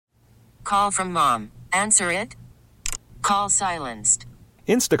Call from mom. Answer it. Call silenced.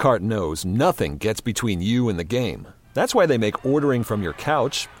 Instacart knows nothing gets between you and the game. That's why they make ordering from your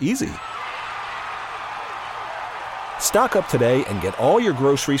couch easy. Stock up today and get all your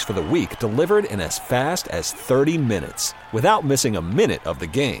groceries for the week delivered in as fast as 30 minutes without missing a minute of the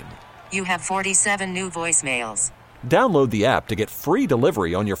game. You have 47 new voicemails. Download the app to get free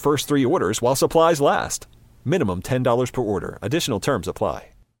delivery on your first 3 orders while supplies last. Minimum $10 per order. Additional terms apply.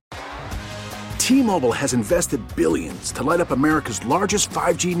 T-Mobile has invested billions to light up America's largest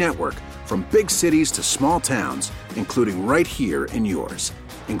 5G network, from big cities to small towns, including right here in yours.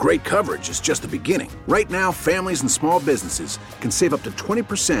 And great coverage is just the beginning. Right now, families and small businesses can save up to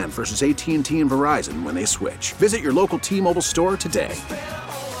 20% versus AT&T and Verizon when they switch. Visit your local T-Mobile store today.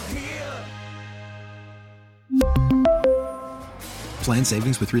 Plan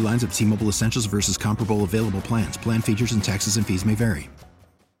savings with 3 lines of T-Mobile Essentials versus comparable available plans. Plan features and taxes and fees may vary.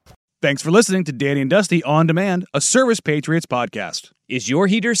 Thanks for listening to Danny and Dusty On Demand, a Service Patriots podcast. Is your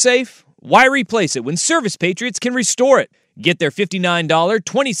heater safe? Why replace it when Service Patriots can restore it? Get their $59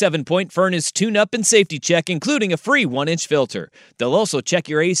 27-point furnace tune-up and safety check, including a free 1-inch filter. They'll also check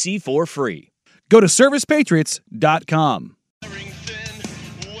your AC for free. Go to ServicePatriots.com. All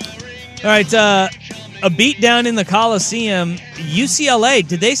right, a beatdown in the Coliseum. UCLA,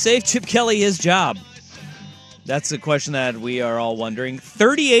 did they save Chip Kelly his job? That's the question that we are all wondering.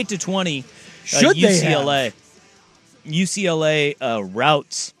 38-20. Should UCLA. they have? UCLA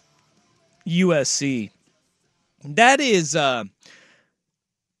routs USC. That is,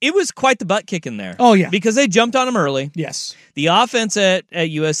 it was quite the butt kick in there. Oh, yeah. Because they jumped on him early. Yes. The offense at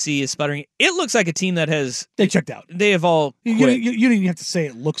USC is sputtering. It looks like a team that has... They checked out. They have all quit. You didn't even have to say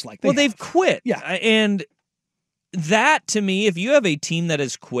it looks like. They've quit. Yeah. And that, to me, if you have a team that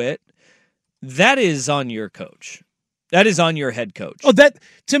has quit, that is on your coach. That is on your head coach. Oh, that,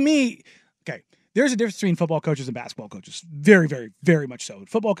 to me, okay, there's a difference between football coaches and basketball coaches. Very, very, very much so.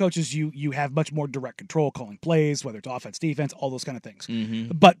 Football coaches, you have much more direct control, calling plays, whether it's offense, defense, all those kind of things.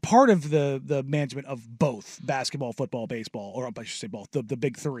 Mm-hmm. But part of the management of both basketball, football, baseball, or I should say both, the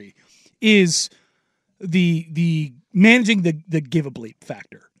big three, is the managing the give a bleep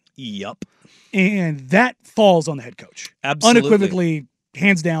factor. Yup. And that falls on the head coach. Absolutely. Unequivocally,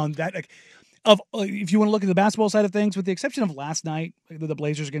 hands down, that... if you want to look at the basketball side of things, with the exception of last night, the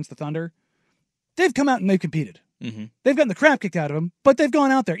Blazers against the Thunder, they've come out and they've competed. Mm-hmm. They've gotten the crap kicked out of them, but they've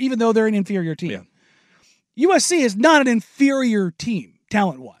gone out there, even though they're an inferior team. Yeah. USC is not an inferior team,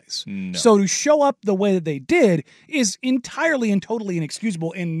 talent-wise. No. So to show up the way that they did is entirely and totally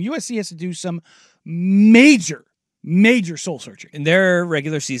inexcusable, and USC has to do some major soul-searching. And their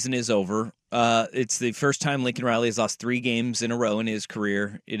regular season is over. It's the first time Lincoln Riley has lost 3 games in a row in his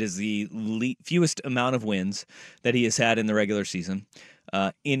career. It is the fewest amount of wins that he has had in the regular season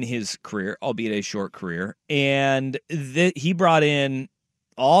in his career, albeit a short career. And he brought in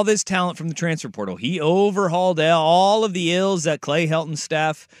all this talent from the transfer portal. He overhauled all of the ills that Clay Helton's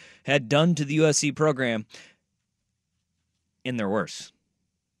staff had done to the USC program. And they're worse.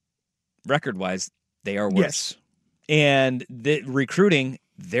 Record-wise, they are worse. Yes. And the recruiting,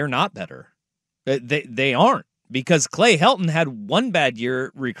 they're not better. They aren't, because Clay Helton had one bad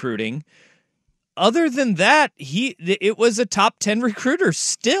year recruiting. Other than that, it was a top 10 recruiter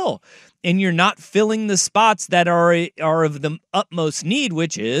still, and you're not filling the spots that are of the utmost need,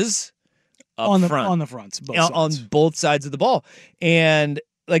 which is on the fronts, on both sides of the ball. And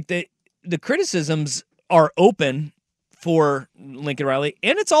like the criticisms are open for Lincoln Riley,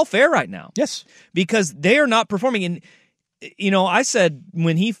 and it's all fair right now. Yes, because they are not performing. And I said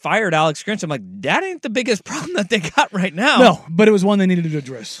when he fired Alex Grinch, I'm like, that ain't the biggest problem that they got right now. No, but it was one they needed to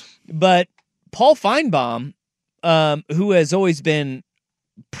address. But Paul Feinbaum, who has always been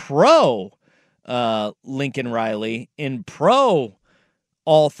pro Lincoln Riley and pro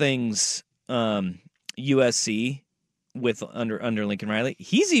all things USC with under Lincoln Riley,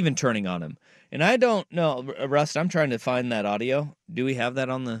 he's even turning on him. And I don't know, Rust, I'm trying to find that audio. Do we have that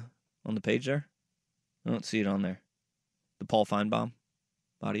on the page there? I don't see it on there. The Paul Feinbaum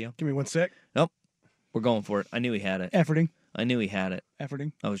audio. Give me 1 sec. Nope. We're going for it. I knew he had it. Efforting. I knew he had it.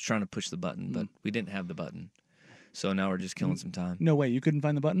 Efforting. I was trying to push the button, but we didn't have the button. So now we're just killing some time. No way. You couldn't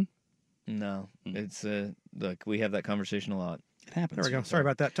find the button? No. It's, look, we have that conversation a lot. It happens. There we go. Sorry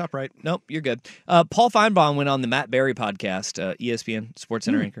about that. Top right. Nope, you're good. Paul Feinbaum went on the Matt Berry podcast, ESPN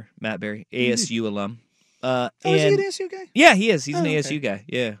SportsCenter anchor. Matt Berry, ASU alum. Is he an ASU guy? Yeah, he is. He's an ASU guy.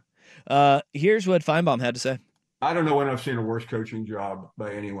 Yeah. Here's what Feinbaum had to say. I don't know when I've seen a worse coaching job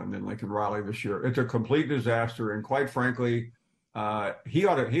by anyone than Lincoln Riley this year. It's a complete disaster, and quite frankly, he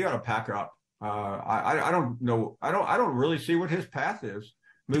ought to pack up. I don't know. I don't really see what his path is.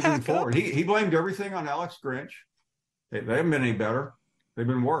 moving forward. He blamed everything on Alex Grinch. They haven't been any better. They've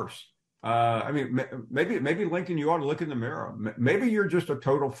been worse. I mean, maybe Lincoln, you ought to look in the mirror. Maybe you're just a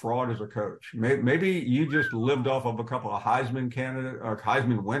total fraud as a coach. Maybe you just lived off of a couple of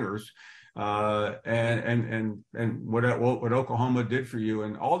Heisman winners, and what Oklahoma did for you,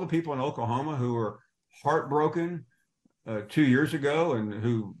 and all the people in Oklahoma who were heartbroken 2 years ago and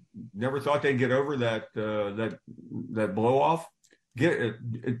who never thought they'd get over that blow off.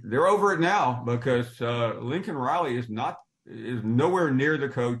 They're over it now because Lincoln Riley is nowhere near the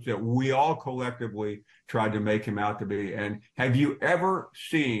coach that we all collectively tried to make him out to be. And have you ever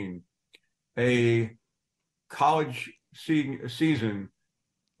seen a college season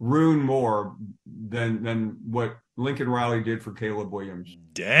ruin more than what Lincoln Riley did for Caleb Williams?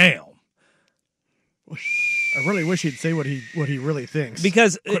 Damn. I really wish he'd say what he really thinks.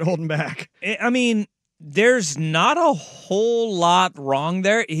 Because quit holding back. I mean, there's not a whole lot wrong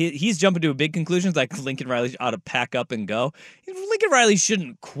there. He's jumping to big conclusions like Lincoln Riley ought to pack up and go. Lincoln Riley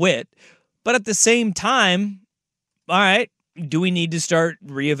shouldn't quit. But at the same time, all right, do we need to start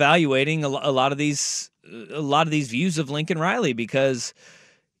reevaluating a lot of these views of Lincoln Riley? Because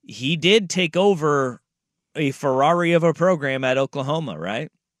he did take over a Ferrari of a program at Oklahoma,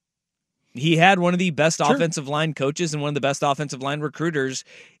 right? He had one of the best offensive line coaches and one of the best offensive line recruiters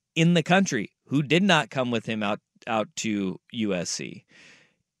in the country who did not come with him out to USC.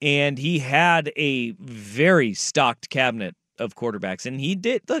 And he had a very stocked cabinet of quarterbacks. And he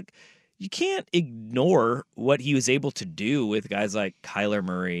did, look, you can't ignore what he was able to do with guys like Kyler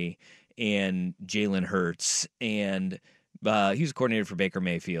Murray and Jalen Hurts. And he was a coordinator for Baker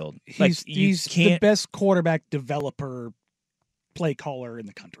Mayfield. He's the best quarterback developer play caller in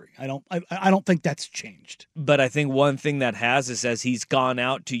the country. I don't think that's changed. But I think one thing that has is as he's gone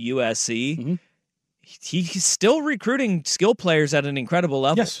out to USC, he's still recruiting skill players at an incredible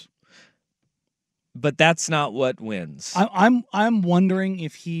level. Yes. But that's not what wins. I'm wondering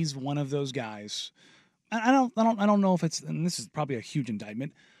if he's one of those guys. I don't know if it's, and this is probably a huge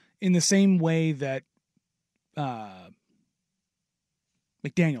indictment, in the same way that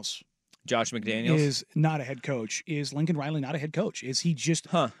Josh McDaniels is not a head coach. Is Lincoln Riley not a head coach? Is he just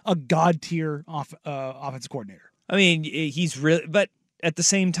a god tier offensive coordinator? I mean, he's really, but at the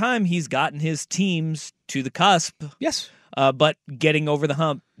same time, he's gotten his teams to the cusp. Yes. But getting over the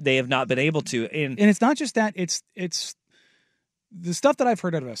hump, they have not been able to. And it's not just that; it's the stuff that I've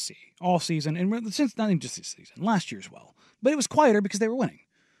heard out of SC all season, and since not even just this season, last year as well. But it was quieter because they were winning.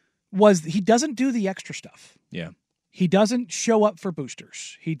 Was he doesn't do the extra stuff? Yeah. He doesn't show up for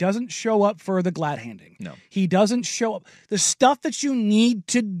boosters. He doesn't show up for the glad handing. No. He doesn't show up. The stuff that you need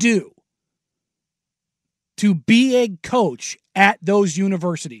to do to be a coach at those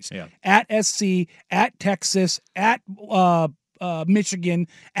universities, at SC, at Texas, at Michigan,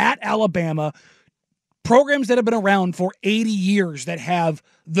 at Alabama, programs that have been around for 80 years that have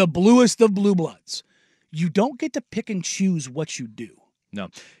the bluest of blue bloods. You don't get to pick and choose what you do. No,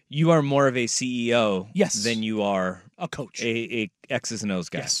 you are more of a CEO than you are a coach, a X's and O's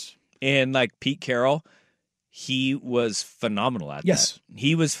guy. Yes. And like Pete Carroll, he was phenomenal at that.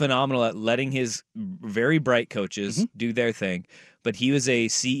 He was phenomenal at letting his very bright coaches do their thing, but he was a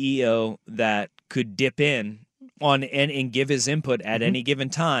CEO that could dip in on and give his input at any given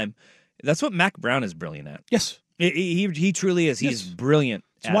time. That's what Mac Brown is brilliant at. Yes. He truly is. He's brilliant.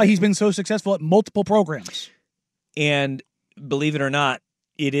 That's why he's been so successful at multiple programs. And believe it or not,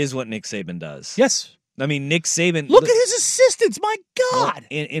 it is what Nick Saban does. Yes. I mean, Nick Saban. Look at his assistants. My God.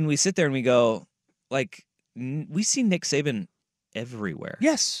 Well, and we sit there and we go, like, we see Nick Saban everywhere.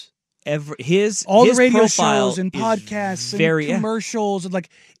 Yes. All the radio shows and podcasts and commercials. And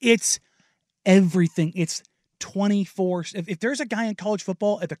it's everything. It's 24. If there's a guy in college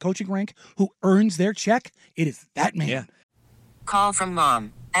football at the coaching rank who earns their check, it is that man. Yeah. Call from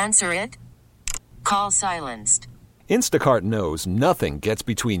mom. Answer it. Call silenced. Instacart knows nothing gets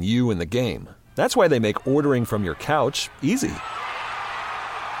between you and the game. That's why they make ordering from your couch easy.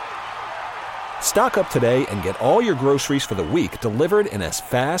 Stock up today and get all your groceries for the week delivered in as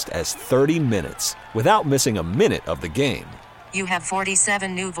fast as 30 minutes without missing a minute of the game. You have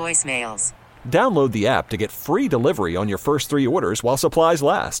 47 new voicemails. Download the app to get free delivery on your first 3 orders while supplies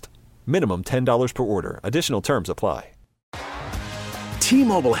last. Minimum $10 per order. Additional terms apply.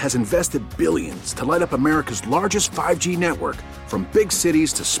 T-Mobile has invested billions to light up America's largest 5G network, from big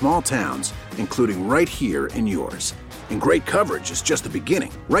cities to small towns, including right here in yours. And great coverage is just the beginning.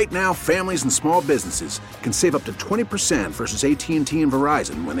 Right now, families and small businesses can save up to 20% versus AT&T and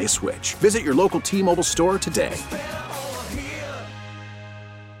Verizon when they switch. Visit your local T-Mobile store today.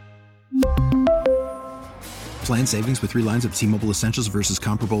 Plan savings with 3 lines of T-Mobile Essentials versus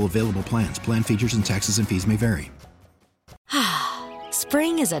comparable available plans. Plan features and taxes and fees may vary.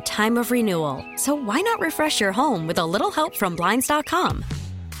 Spring is a time of renewal, so why not refresh your home with a little help from Blinds.com?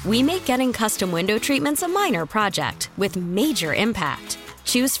 We make getting custom window treatments a minor project with major impact.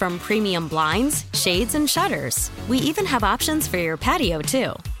 Choose from premium blinds, shades, and shutters. We even have options for your patio,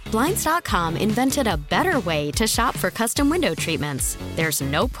 too. Blinds.com invented a better way to shop for custom window treatments. There's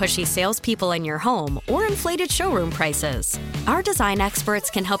no pushy salespeople in your home or inflated showroom prices. Our design experts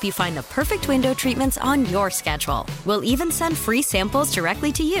can help you find the perfect window treatments on your schedule. We'll even send free samples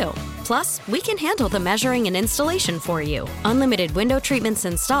directly to you. Plus, we can handle the measuring and installation for you. Unlimited window treatments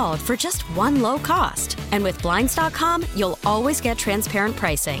installed for just one low cost. And with Blinds.com, you'll always get transparent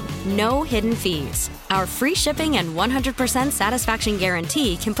pricing. No hidden fees. Our free shipping and 100% satisfaction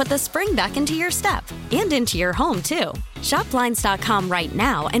guarantee can put the spring back into your step and into your home, too. Shop Blinds.com right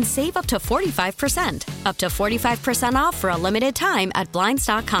now and save up to 45%. Up to 45% off for a limited time at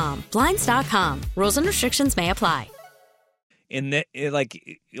Blinds.com. Blinds.com. Rules and restrictions may apply. And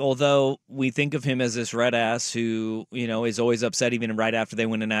although we think of him as this red ass who, is always upset even right after they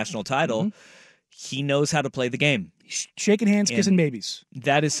win a national title, he knows how to play the game. Shaking hands, kissing babies.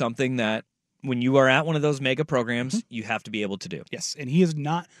 That is something that when you are at one of those mega programs, you have to be able to do. Yes, and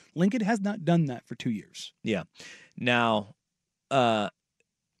Lincoln has not done that for 2 years. Yeah. Now, I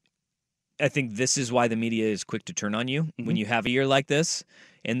think this is why the media is quick to turn on you when you have a year like this.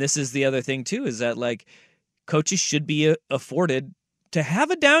 And this is the other thing, too, is that, coaches should be afforded to have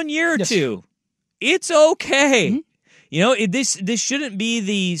a down year or two. It's okay. This shouldn't be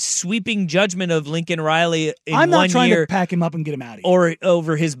the sweeping judgment of Lincoln Riley in 1 year. I'm not trying to pack him up and get him out of here. Or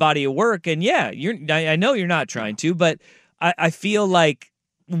over his body of work. And I know you're not trying to, but I feel like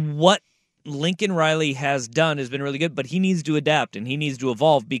what Lincoln Riley has done has been really good, but he needs to adapt and he needs to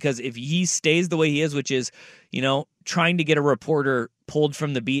evolve, because if he stays the way he is, which is, trying to get a reporter pulled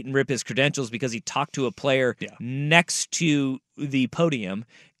from the beat and rip his credentials because he talked to a player next to the podium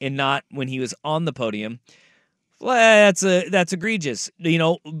and not when he was on the podium, well, that's egregious.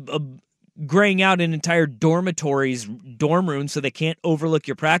 Graying out an entire dormitory's dorm room so they can't overlook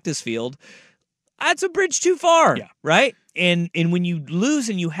your practice field, that's a bridge too far, right? And when you lose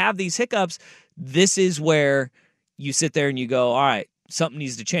and you have these hiccups, this is where you sit there and you go, all right, something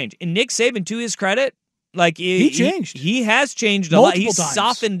needs to change. And Nick Saban, to his credit, he changed. He has changed multiple a lot. He's times.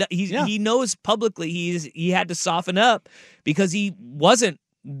 Softened. He knows publicly he had to soften up because he wasn't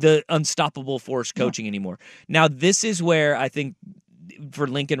the unstoppable force coaching anymore. Now, this is where I think for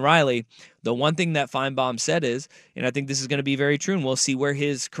Lincoln Riley, the one thing that Feinbaum said is, and I think this is going to be very true, and we'll see where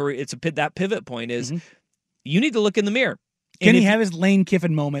his career, that pivot point is, you need to look in the mirror. Can he have his Lane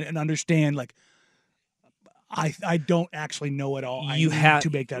Kiffin moment and understand, I don't actually know it all. I need to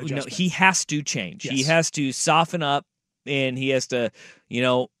make that adjustment. He has to change. Yes. He has to soften up, and he has to,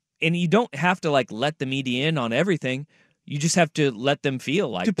 and you don't have to let the media in on everything. You just have to let them feel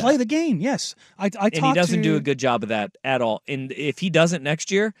like to play the game. Yes, and he doesn't do a good job of that at all. And if he doesn't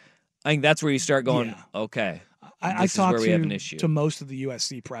next year, I think that's where you start going. Okay, I talked where we have an issue. to most of the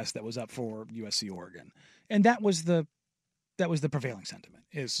USC press that was up for USC Oregon, and that was the prevailing sentiment.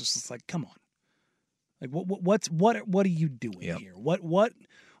 It's just come on. What are you doing here?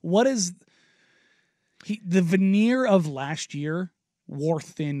 What is the veneer of last year wore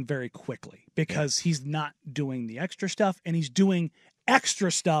thin very quickly because he's not doing the extra stuff and he's doing extra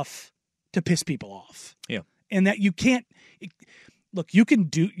stuff to piss people off. Yeah. And that you can't look, you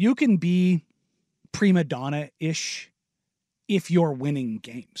can be prima donna-ish if you're winning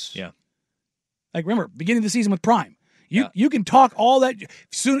games. Yeah. Remember, beginning of the season with Prime. You can talk all that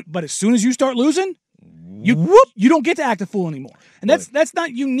but as soon as you start losing, you don't get to act a fool anymore. And that's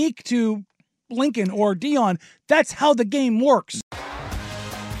not unique to Lincoln or Dion. That's how the game works.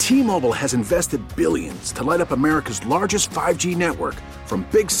 T-Mobile has invested billions to light up America's largest 5G network, from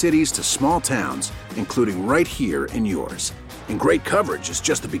big cities to small towns, including right here in yours. And great coverage is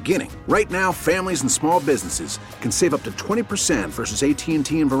just the beginning. Right now, families and small businesses can save up to 20% versus AT&T and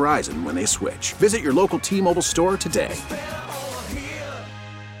Verizon when they switch. Visit your local T-Mobile store today.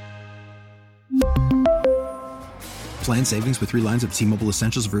 Plan savings with 3 lines of T-Mobile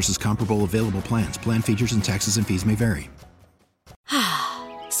Essentials versus comparable available plans. Plan features and taxes and fees may vary.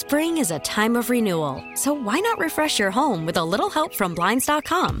 Spring is a time of renewal, so why not refresh your home with a little help from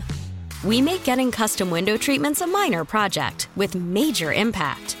Blinds.com? We make getting custom window treatments a minor project with major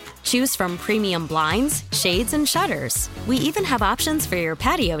impact. Choose from premium blinds, shades, and shutters. We even have options for your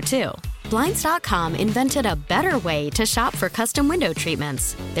patio, too. Blinds.com invented a better way to shop for custom window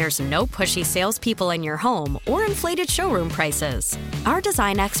treatments. There's no pushy salespeople in your home or inflated showroom prices. Our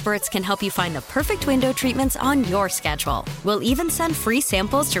design experts can help you find the perfect window treatments on your schedule. We'll even send free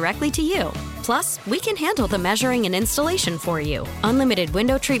samples directly to you. Plus, we can handle the measuring and installation for you. Unlimited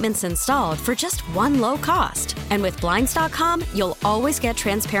window treatments installed for just one low cost. And with Blinds.com, you'll always get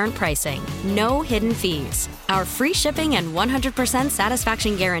transparent pricing. No hidden fees. Our free shipping and 100%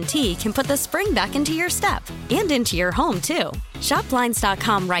 satisfaction guarantee can put the spring back into your step and into your home, too. Shop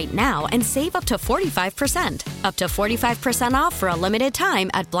Blinds.com right now and save up to 45%. Up to 45% off for a limited time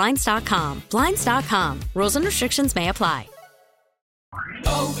at Blinds.com. Blinds.com. Rules and restrictions may apply.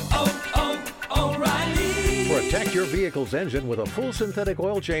 O'Reilly. Protect your vehicle's engine with a full synthetic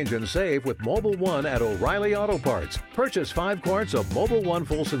oil change and save with Mobile One at O'Reilly Auto Parts. Purchase 5 quarts of Mobile One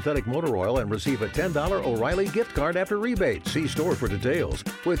full synthetic motor oil and receive a $10 O'Reilly gift card after rebate. See store for details.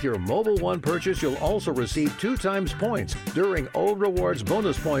 With your Mobile One purchase, you'll also receive 2 times points during O Rewards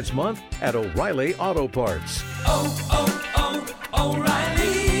Bonus Points Month at O'Reilly Auto Parts.